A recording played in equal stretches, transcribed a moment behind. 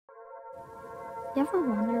You ever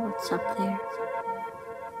wonder what's up there?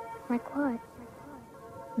 Like what?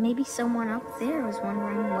 Maybe someone up there is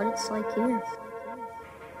wondering what it's like here.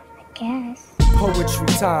 I guess. Poetry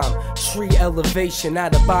time, tree elevation,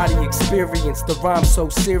 out of body experience. The rhyme so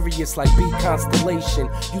serious like B constellation.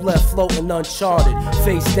 You left floating uncharted,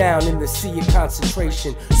 face down in the sea of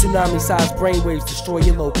concentration. Tsunami-sized brainwaves destroy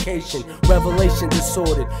your location. Revelation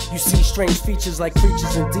disordered. You see strange features like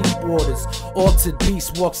creatures in deep waters. Altered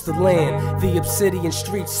beast walks the land. The obsidian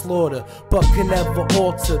street slaughter, but can never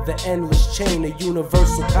alter the endless chain of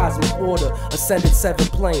universal cosmic order. Ascended seven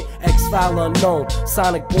plane, X-file unknown.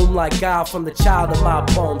 Sonic boom like God from the child of my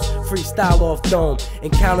poems. Freestyle off dome.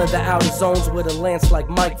 Encounter the outer zones with a lance like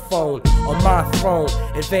microphone. On my throne,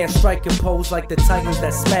 advanced striking pose like the titans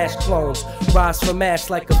that smash clones. Rise from ash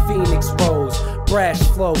like a phoenix rose. Brash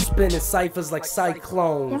flow, spinning ciphers like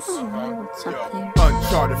cyclones. You ever wonder what's up there?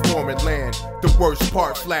 Uncharted foreign land. The worst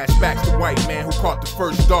part, flashbacks to white man who caught the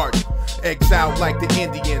first dart. Exiled like the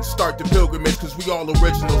Indians, start the pilgrimage cause we all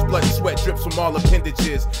originals. Blood and sweat drips from all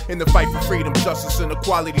appendages. In the fight for freedom, justice and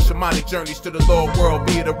equality. Shamanic journeys to the lower world,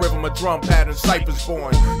 be it a rhythm, a drum pattern, ciphers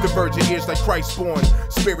born. Divergent ears like Christ born.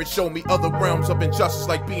 Spirit show me other realms of injustice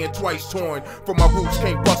like being twice torn. From my roots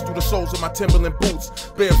came bust through the soles of my Timberland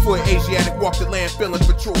boots. Barefoot Asiatic walk the land feeling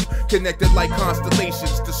for truth. Connected like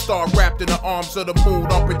constellations. The star wrapped in the arms of the moon,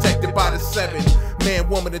 all protected by the seven. Man,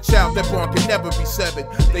 woman, and child, that bond can never be severed.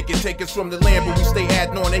 They can take us from the land, but we stay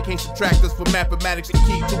adding on. They can't subtract us from mathematics, the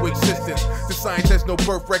key to existence. The science has no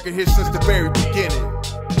birth record here since the very beginning.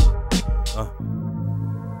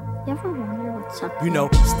 You ever wonder what's up there? You know,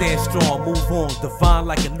 stand strong, move on, divine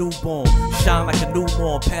like a newborn, shine like a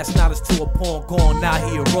newborn, pass knowledge to a pawn, gone, now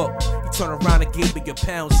here up. You turn around and gave me a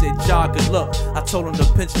pound, said, Jah, good luck. I told him to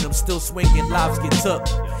pinch I'm still swinging, lives get tough.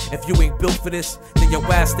 If you ain't built for this, then your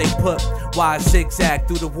ass stay put. Why I zigzag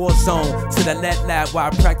through the war zone to the lead lab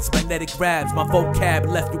while I practice magnetic grabs. My vocab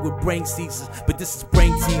left you with brain seizures, but this is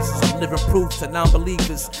brain teasers. I'm living proof to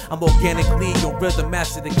non-believers. I'm organically on rhythm,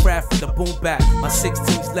 master the craft for the boom back. My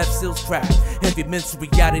 16s left seals cracked. Heavy mental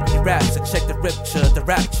reality raps. I check the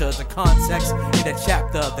rapture, the context in the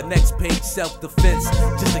chapter. The next page, self-defense.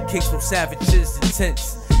 Just in case from savages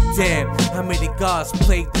intense. Damn, how many gods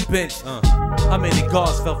played the bench? How many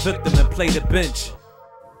gods fell victim and played the bench?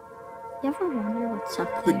 You ever wonder what's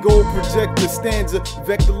up The there? gold projector stanza,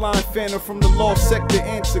 vector line phantom from the lost sector,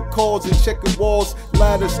 answer calls and checkered walls,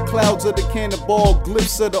 ladders, clouds of the cannonball,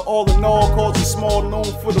 glyphs of the all in all, calls a small known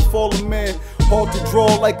for the fallen man. Hard to draw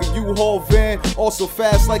like a U-Haul van, also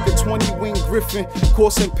fast like a 20-wing griffin.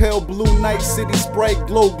 Coursing pale blue night, city sprite,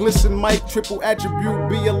 glow, glisten mic, triple attribute,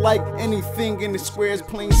 be alike. Anything in the square's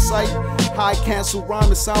plain sight. High cancel rhyme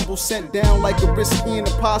ensemble sent down like a risky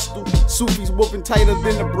apostle. Sufis whooping tighter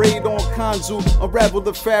than a braid on Kanzu. Unravel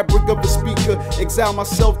the fabric of a speaker. Exile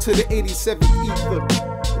myself to the 87th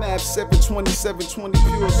ether. Mav 720, 720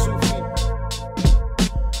 pure Sufi.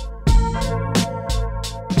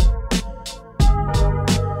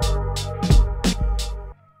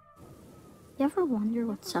 You ever wonder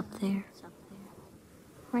what's up there?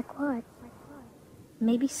 Like what?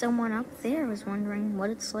 Maybe someone up there is wondering what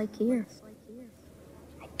it's like here.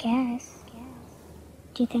 I guess.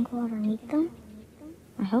 Do you think we'll ever meet them?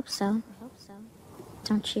 I hope so.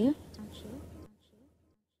 Don't you?